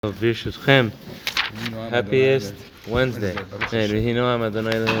ברשותכם, happiest Wednesday.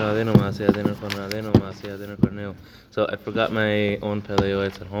 So I forgot my own Pele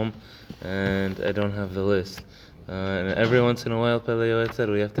Yoetz at home, and I don't have the list. And every once in a while, Pele Yoetz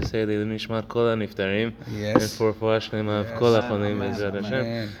said we have to say Leilun Nishmat Kol HaNiftarim, and for Shlema of Kol HaCholim B'ezrat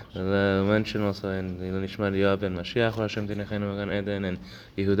Hashem. We'll mention also in Leilun Nishmat Yoav ben Mashiach, Hashem Tinechenu Gan Eden, and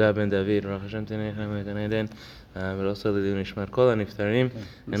Yehuda ben David, Hashem Tinechenu Gan Eden. But also the Nishmat Kol HaNiftarim,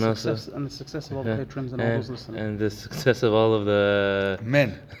 and also and the success of all the patrons and all those listeners, and the success of all of the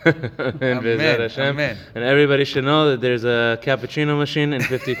men. Amen. And everybody should know that there's a cappuccino machine in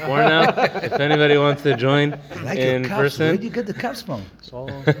 54 now. If anybody wants to join in person, where do you get the cups from?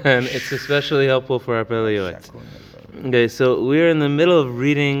 And it's especially helpful for our Pele Yoetz. Okay, so we're in the middle of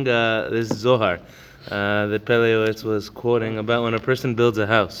reading this Zohar that Pele Yoetz was quoting about when a person builds a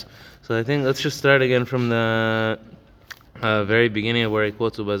house. So I think let's just start again from the very beginning of where he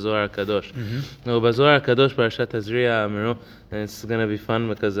quotes Ubazohar Kadosh. Ubazohar Kadosh Parashat Tazria Amiru, and it's going to be fun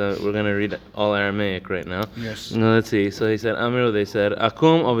because we're going to read all Aramaic right now. Yes. Let's see. So he said, Amiru, they said,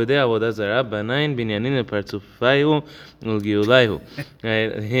 Akum Ovedei Avodah Zarah Banayin Binyanin Partzufayhu Ulgiulayhu.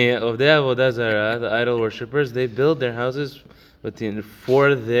 Ovedei Avodah Zarah, the idol worshippers, they build their houses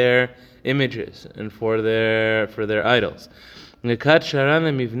for their images and for their idols. Nekat sharan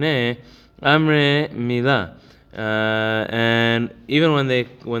lemivneh amre milah, and even when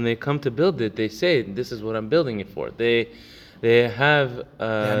they come to build it, they say, "This is what I'm building it for." They have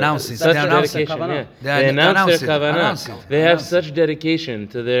they announce it. Such They announce dedication. it. They announce their kavanah. Announce it. They have such dedication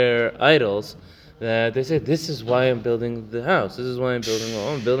to their idols that they say, "This is why I'm building the house. This is why I'm building.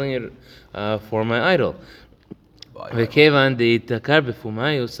 Oh, I'm building it for my idol." וכיוון דהיתקר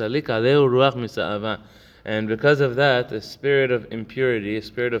בפומאי וסליק עליהו רוח מסעבה. And because of that, the spirit of impurity, a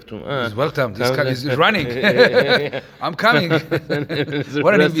spirit of Tum'ah... He's welcome. This guy is running. I'm coming.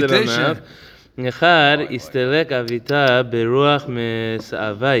 What an invitation. Nechar istelek avita beruach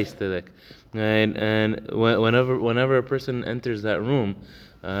mesa'ava istelek. And whenever a person enters that room,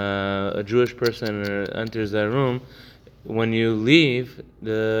 a Jewish person enters that room, when you leave,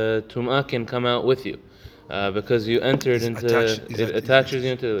 the Tum'ah can come out with you. Because you entered it attaches you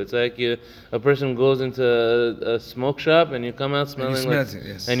into it. It's like a person goes into a smoke shop and you come out smelling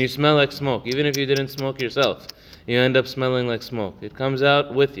and you smell like smoke. Even if you didn't smoke yourself, you end up smelling like smoke. It comes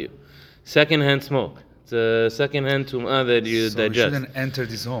out with you. Secondhand smoke. It's a secondhand tum'ah that you digest. So we shouldn't enter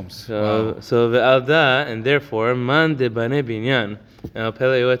these homes. So ve'alda, and therefore, man de bane binyan. Now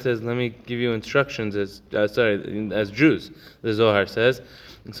Pele Yoetz says, let me give you instructions as Jews. The Zohar says.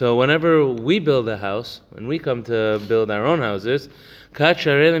 So whenever we build a house, when we come to build our own houses,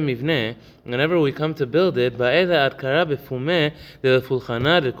 whenever we come to build it,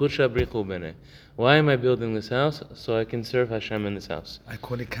 why am I building this house? So I can serve Hashem in this house. I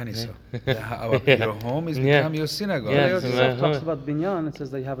call it kanisa. Your home is become your synagogue. Yes, it talks about binyan. It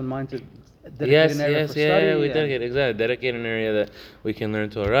says that you have in mind to dedicate an area for study. We dedicate an area that we can learn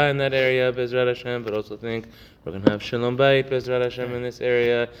Torah in that area, Bezrat Hashem, but also think we're going to have Shalom Bayit, Bezrat Hashem in this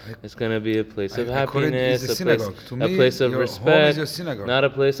area. It's going to be a place of happiness, a place of respect, not a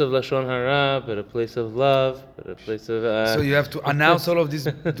place of Lashon Hara, but a place of love, but a place of... so you have to announce all of this,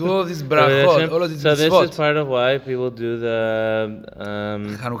 do all this brachot, all of this mitzvot. So this is part of why people do the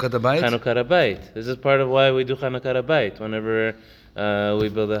Chanukah Bayit. This is part of why we do Chanukah Bayit. Whenever we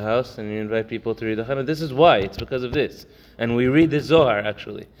build a house and you invite people to read the Chanukah. This is why. It's because of this. And we read the Zohar,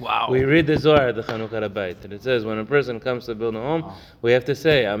 actually. Wow. We read the Zohar at the Chanukah Bayit. And it says, when a person comes to build a home, we have to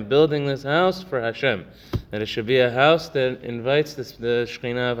say, I'm building this house for Hashem. And it should be a house that invites the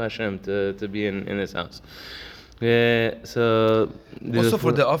Shekhinah of Hashem to be in this house. So also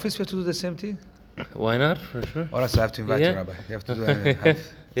for the office, we have to do the same thing? Why not? For sure. Or else I have to invite you, Rabbi. You have to do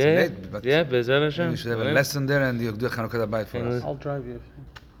Bezrat Hashem. You should have a lesson there and you do Chanukah Bayit for us. I'll drive you.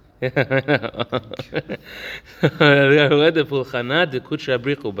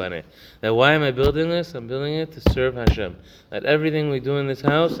 That why am I building this? I'm building it to serve Hashem. That everything we do in this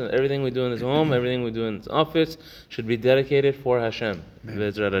house and everything we do in this home, everything we do in this office should be dedicated for Hashem.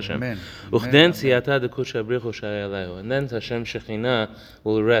 Bezrat Hashem. And then Hashem Shekhinah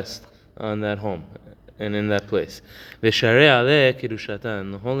will rest on that home and in that place. The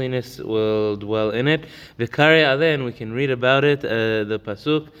holiness will dwell in it. And we can read about it, the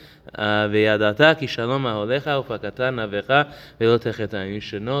pasuk. You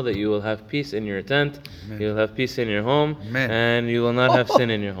should know that you will have peace in your tent, you will have peace in your home, and you will not have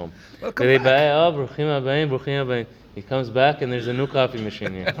sin in your home. He comes back and there's a new coffee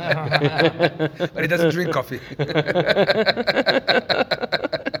machine here. But he doesn't drink coffee.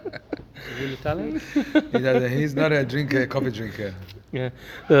 Italian? He's not a coffee drinker. Yeah.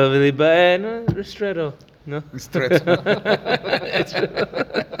 ולהיבהל, ristretto. No? Straight.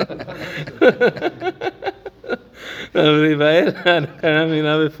 ולהיבהל, קרא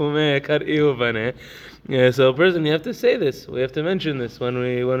מילה בפומה, קראי ובנה. So a person, you have to say this. We have to mention this when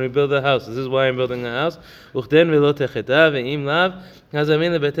we build a house. This is why I'm building a house. וכדן ולא תחטא, ואם לאו, אז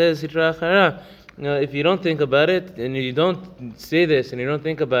אמין לבטל סטרה אחרה. If you don't think about it, and you don't say this, and you don't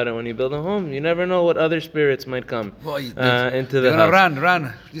think about it when you build a home, you never know what other spirits might come into the house.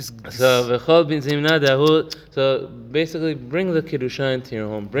 Run. So basically, bring the Kedusha into your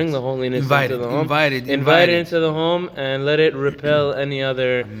home. Bring the holiness into the home. Invite it into the home, and let it repel any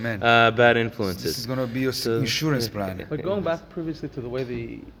other bad influences. This is going to be your insurance plan. But going back previously to the way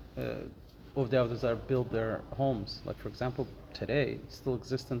the Ovdei Avodah build their homes, like for example, today, it's still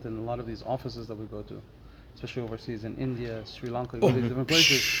existent in a lot of these offices that we go to, especially overseas in India, Sri Lanka, you go to these different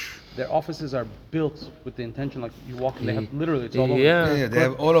places. Their offices are built with the intention, like you walk in, they have literally, it's all over. Yeah, they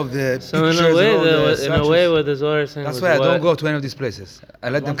have all of the So pictures in a way, what the Zohar is saying. That's why I don't go to any of these places. I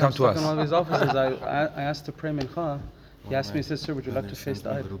let them come to us. In one of these offices, I asked to pray mincha. He asked me, he says, "Sir, would you like to face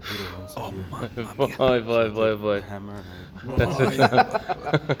the idol?" Oh my Boy.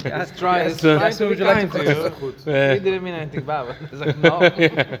 He asked, try, would you like to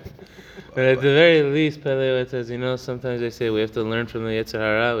But at the very least, Pele Yoetz says, sometimes they say we have to learn from the Yetzer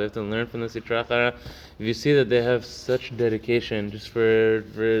Hara, we have to learn from the Sitra Hara. If you see that they have such dedication just for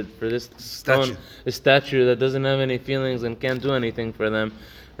this stone, this statue that doesn't have any feelings and can't do anything for them,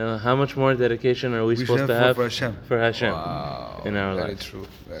 how much more dedication are we supposed to have for Hashem Wow, in our very lives? True.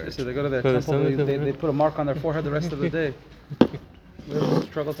 So they go to their temple, they put a mark on their forehead the rest of the day. We have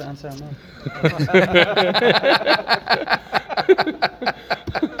struggle to answer Amen.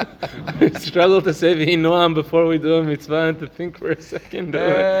 Struggle to say V'hinoam before we do a mitzvah and to think for a second.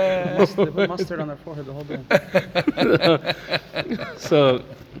 They put mustard on their forehead the whole day. So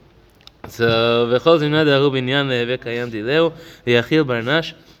וכל זמנה דהרו בניין להווה קיים דילהו ויחיל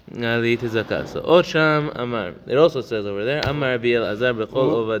ברנש להתזכה. So עוד שם אמר, it also says over there, אמר רבי אלעזר בכל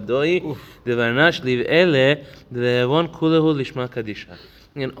עובדוי דברנש לבאלה דלהבון כולהו לשמה קדישה.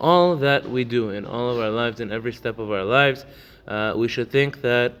 In all that we do, in all of our lives, in every step of our lives, we should think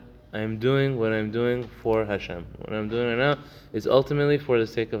that I'm doing what I'm doing for Hashem. What I'm doing right now is ultimately for the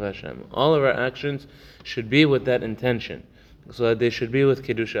sake of Hashem. All of our actions should be with that intention. So that they should be with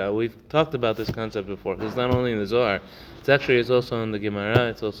Kedusha. We've talked about this concept before. It's not only in the Zohar. It's also in the Gemara.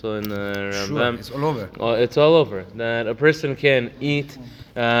 It's also in the Rambam. Sure, it's all over. It's all over. That a person can eat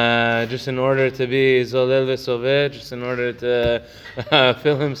just in order to be zolel v'soveh, just in order to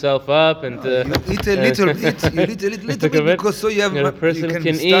fill himself up and to you eat a little bit. You eat a little bit because so you have. A person you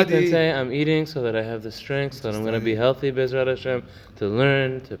can eat and say, "I'm eating so that I have the strength, so that I'm going to be healthy, Bezrat Hashem, to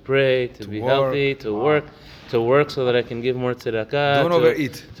learn, to pray, to be healthy, to work." To work so that I can give more tzedakah. Don't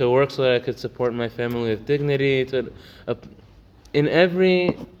overeat. To work so that I could support my family with dignity. In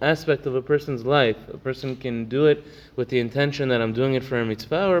every aspect of a person's life, a person can do it with the intention that I'm doing it for a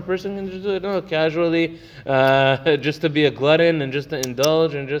mitzvah, or a person can just do it casually, just to be a glutton and just to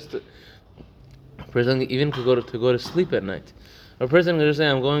indulge and just to, a person even could go to sleep at night. A person can just say,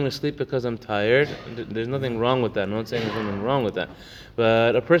 I'm going to sleep because I'm tired. There's nothing wrong with that. I'm not saying there's something wrong with that.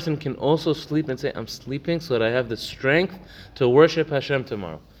 But a person can also sleep and say, I'm sleeping so that I have the strength to worship Hashem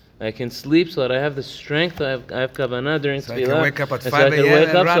tomorrow. I can sleep so that I have the strength, I have kavanah during so tefillah. I can wake up at 5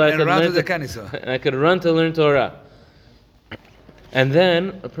 a.m. and run to the Knesset. I could run to learn Torah. And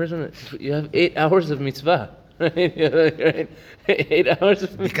then, a person, you have 8 hours of mitzvah. Right? 8 hours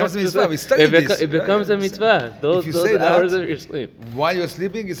of mitzvah. It becomes a mitzvah. We studied this. It becomes a mitzvah. Those hours of your sleep. While you're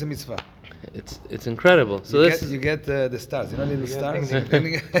sleeping, it's a mitzvah. It's incredible. So you get the stars. You know the stars?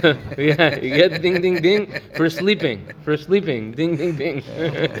 Yeah, you get ding ding ding for sleeping. Ding ding ding.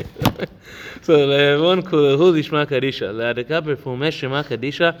 So להבון כולהו לשמה קדישה, להדקה בפרומי שמה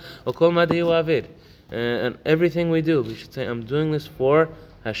קדישה, או כל מה דהי הוא עבד. And everything we do, we should say, I'm doing this for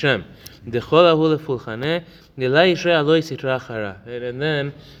Hashem. דכל ההוא לפולחנה, דלה ישרה אלוהי סתרה אחרה. And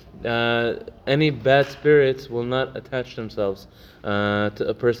then any bad spirits will not attach themselves to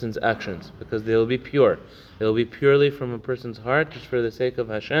a person's actions, because they will be pure. They will be purely from a person's heart, just for the sake of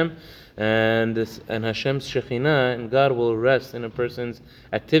Hashem, and Hashem's Shekhinah and God will rest in a person's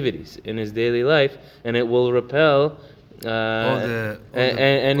activities in his daily life, and it will repel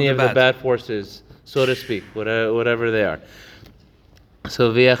any of the bad forces, so to speak, whatever they are.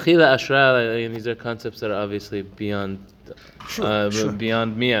 So v'yachila ashra, these are concepts that are obviously beyond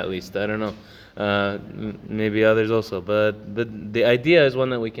beyond me, at least. I don't know. maybe others also, but the idea is one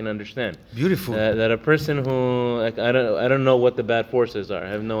that we can understand. Beautiful. That a person who, like, I don't know what the bad forces are. I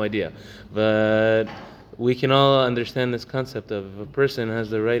have no idea, but we can all understand this concept of if a person has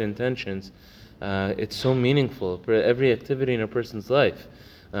the right intentions. It's so meaningful. For every activity in a person's life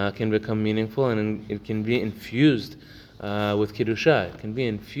can become meaningful, and it can be infused with Kiddusha. It can be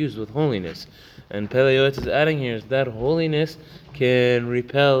infused with holiness. And Pele Yoetz is adding here is that holiness can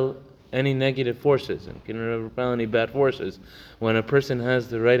repel any negative forces and can repel any bad forces when a person has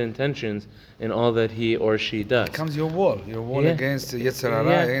the right intentions in all that he or she does. It becomes your wall against Yetzer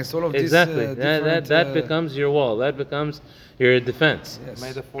Hara, against all of exactly. these That becomes your wall. That becomes your defense. Yes.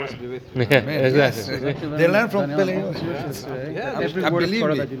 May the force be with you. Exactly. They learn from Pele Yoetz. Every I word of believe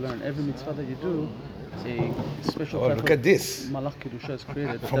Torah me. that you learn, every mitzvah that you do, a special Oh, type look of at this. Malach Kedusha is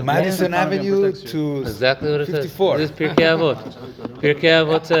created. From Madison Avenue to Exactly what it 54. says. This is Pirkei Avot. Pirkei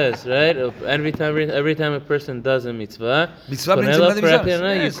Avot says, right? Every time a person does a mitzvah, Mitzvah brings Konelo him results.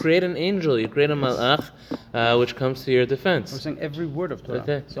 Parapiyana, Yes. you create an angel, you create a malach, which comes to your We're defense. saying every word of Torah.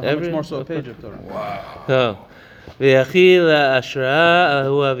 Okay. So how much more so a page of Torah? So, ויחיל ההשראה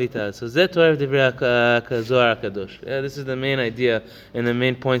הוא אביטל. So זה תואר דברי הזוהר הקדוש. This is the main idea and the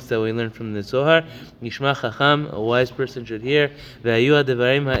main points that we learn from the Zohar. נשמע חכם, a wise person should hear. והיו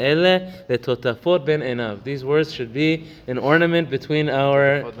הדברים האלה לטוטפות בין עיניו. These words should be an ornament between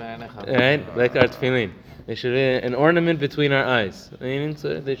our, right, like our tefillin. They should be an ornament between our eyes. Meaning,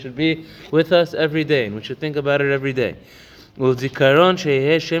 so they should be with us every day, and we should think about it every day. ולזיכרון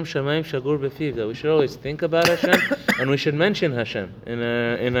שיהיה שם שמיים שגור בפיו. That we should always think about Hashem and we should mention Hashem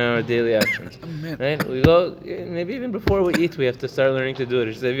in our daily actions. Right? We go, maybe even before we eat, we have to start learning to do it.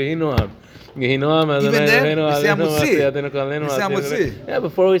 We say, V'hinoam. V'hinoam Even then, we say Amotzi. Yeah,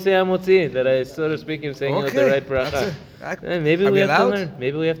 before we say Amotzi, that I, so to speak, am saying the right bracha. Maybe we have to learn.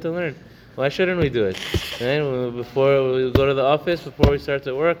 Maybe we have to learn. Why shouldn't we do it? Right? Before we go to the office, before we start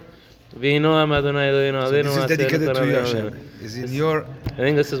to work, So this is dedicated to you, Hashem. Is in your... I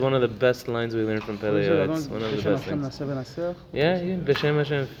think this is one of the best lines we learned from Pele Yoetz. One of the best things. Yeah, B'Shem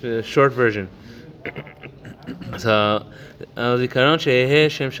Hashem, short version. So, הזיכרון שיהיה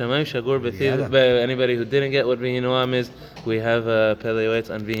שם שמיים שגור בפיו. Anybody who didn't get what V'hinoam is, we have Pele Yoetz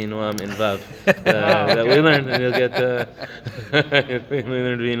on V'hinoam in Vav that we learned, and you'll get we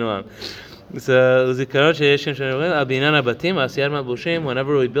learned V'hinoam. So, זיכרון שיהיה שם שמיים על בניין הבתים, עשיית מלבושים,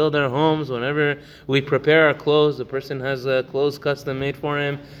 whenever we build our homes, whenever we prepare our clothes, the person has clothes custom made for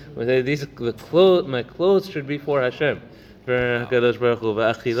him. My clothes should be for Hashem. For HaKadosh Baruch Hu,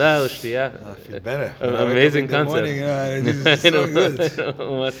 v'achila u'shtiya. I feel better. Amazing concept. This is so good.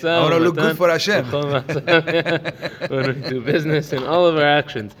 I want to look good for Hashem. When we do business and all of our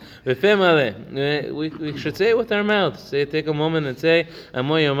actions. We should say it with our mouths. Take a moment and say,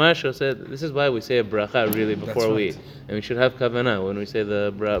 Amo Yomash. This is why we say a bracha really before we eat. And we should have kavanah when we say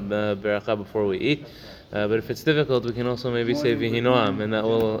the bracha before we eat. But if it's difficult, we can also maybe say V'hinoam, and that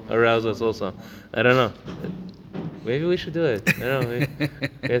will arouse us also. I don't know. Maybe we should do it. I don't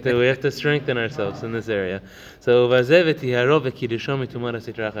know. We have to strengthen ourselves in this area. So, but the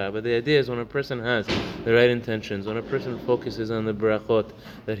idea is when a person has the right intentions, when a person focuses on the brachot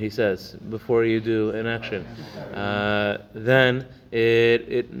that he says before you do an action, then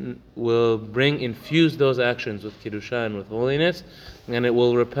it will infuse those actions with Kiddusha and with holiness, and it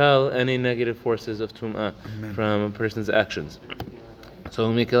will repel any negative forces of Tum'ah from a person's actions. So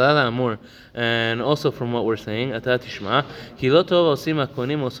מכלל האמור, and also from what we're saying, אתה תשמע, כי לא טוב עושים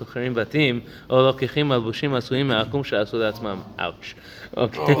הקונים או סוחרים בתים, או לוקחים מלבושים עשויים מהעקום שעשו לעצמם. Ouch.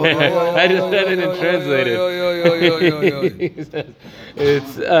 Okay. I just didn't translate it.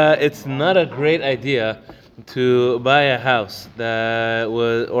 It's not a great idea to buy a house that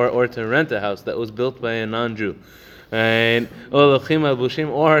was, or to rent a house that was built by a non-Jew. And or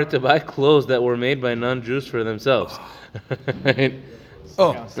to buy clothes that were made by non-Jews for themselves.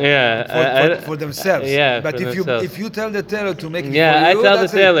 Oh, yeah, for themselves. Yeah, but if you tell the tailor to make it for you, I tell the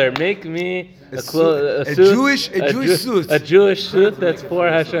tailor, make me a Jewish suit. A Jewish suit that's for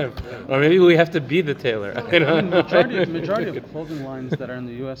Hashem. Or maybe we have to be the tailor. I don't know. Majority of clothing lines that are in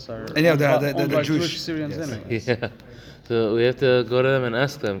the U.S. are they're owned by Jewish Syrians anyways. Yeah. So we have to go to them and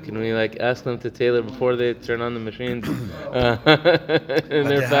ask them. Can we ask them to tailor before they turn on the machines in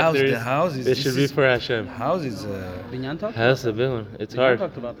their factories? The house is, it should be for Hashem. House is Binyan talked House a big one. It's hard.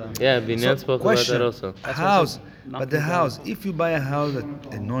 talked about that. Yeah, Binyan spoke about that also. House. But the house, if you buy a house that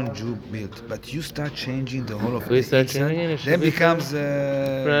a non-Jew built, but you start changing the whole of We the start inside, changing it, then should we becomes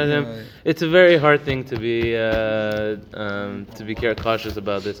it's a very hard thing to be cautious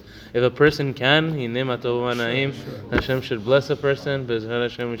about this. If a person can, Hashem should bless a person. B'ezrat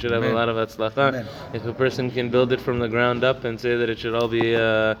Hashem, we should have a lot of atzlacha. If a person can build it from the ground up and say that it should all be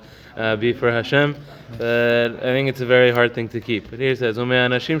for Hashem, but I think it's a very hard thing to keep. But here it says,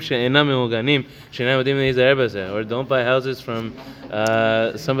 or don't buy houses from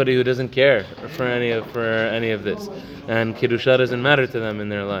somebody who doesn't care for any of this, and Kiddusha doesn't matter to them in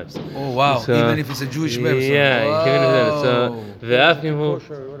their lives. Oh wow! So, even if it's a Jewish person. Yeah, even if it's so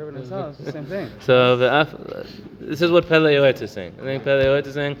Whatever it is, it's the same thing. So this is what Pele Yoetz is saying. I think Pele Yoetz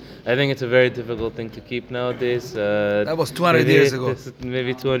is saying, I think it's a very difficult thing to keep nowadays. That was 200 years ago.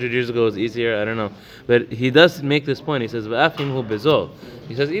 Maybe 200 years ago was easier, I don't know. But he does make this point. He says,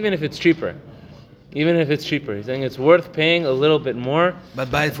 he says, even if it's cheaper, he's saying it's worth paying a little bit more. But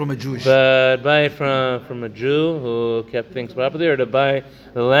buy it from a Jewish. But buy it from a Jew who kept things properly, or to buy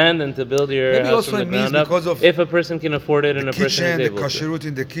the land and to build your Maybe house also from the it means ground because up, of if a person can afford it and a person is kitchen, the able to. kasherut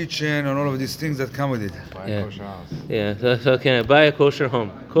in the kitchen, and all of these things that come with it. Yeah. So can I buy a kosher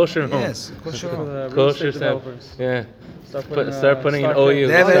home? Yes, kosher. For the real Kosher estate stuff. developers. Yeah. Start putting an start OU.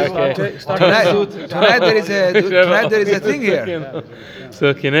 They have a- Tonight there is a thing here.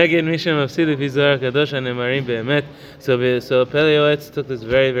 So כנגד מי שמפסיד לפי זוהר הקדוש הנאמרים באמת. So Pele Yoetz took this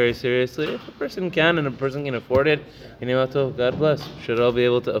very, very seriously. If a person can and a person can afford it, God bless. Should all be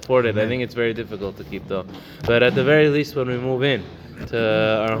able to afford it. I think it's very difficult to keep though. But at the very least, when we move in to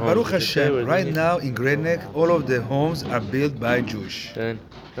our home, Baruch Hashem, right now in Great Neck, all of the homes are built by Jewish.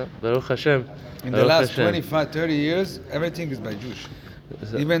 Baruch Hashem. In the last 25, 30 years, everything is by Jewish.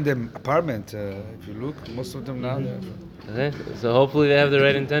 Even the apartment, if you look, most of them now, Okay, so hopefully they have the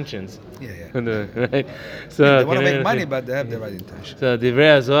right intentions. yeah. Right? So They want to make money, but they have the right intention. So דברי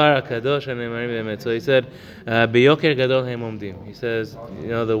הזוהר הקדוש הנאמרים באמת. So he said, ביוקר גדול הם עומדים. He says,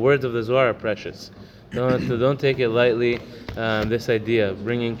 the words of the Zohar are precious. Don't take it lightly. This idea of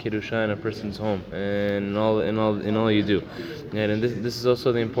bringing Kiddusha in a person's home and in all you do, and this is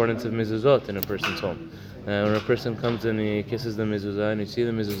also the importance of mezuzot in a person's home. When a person comes and he kisses the mezuzah and you see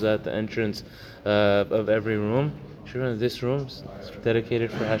the mezuzah at the entrance of every room, sure, this room is dedicated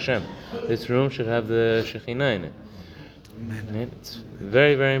for Hashem. This room should have the Shekhinah in it. Right? It's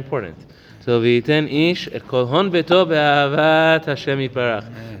very, very important. So v'yiten ish et kol hon beto be'ahavat Hashem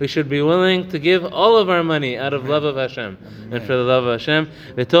yiparach. We should be willing to give all of our money out of love of Hashem and for the love of Hashem.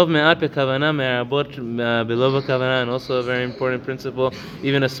 V'tov me'at be'kavana me'arabot be'lo b'kavana. And also a very important principle,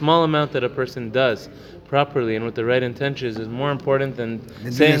 even a small amount that a person does properly and with the right intentions is more important than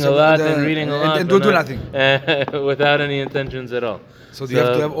saying a lot and reading a lot and do nothing without any intentions at all. So you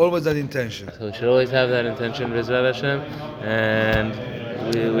have to have always that intention. So we should always have that intention, B'ezrat Hashem, and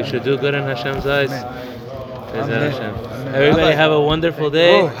we should do good in Hashem's eyes. B'ezrat Hashem. Everybody have a wonderful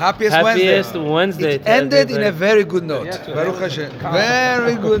day. Oh, happiest Wednesday. It ended in a very good note. Baruch Hashem.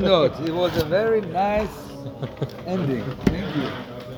 Very good note. It was a very nice ending. Thank you.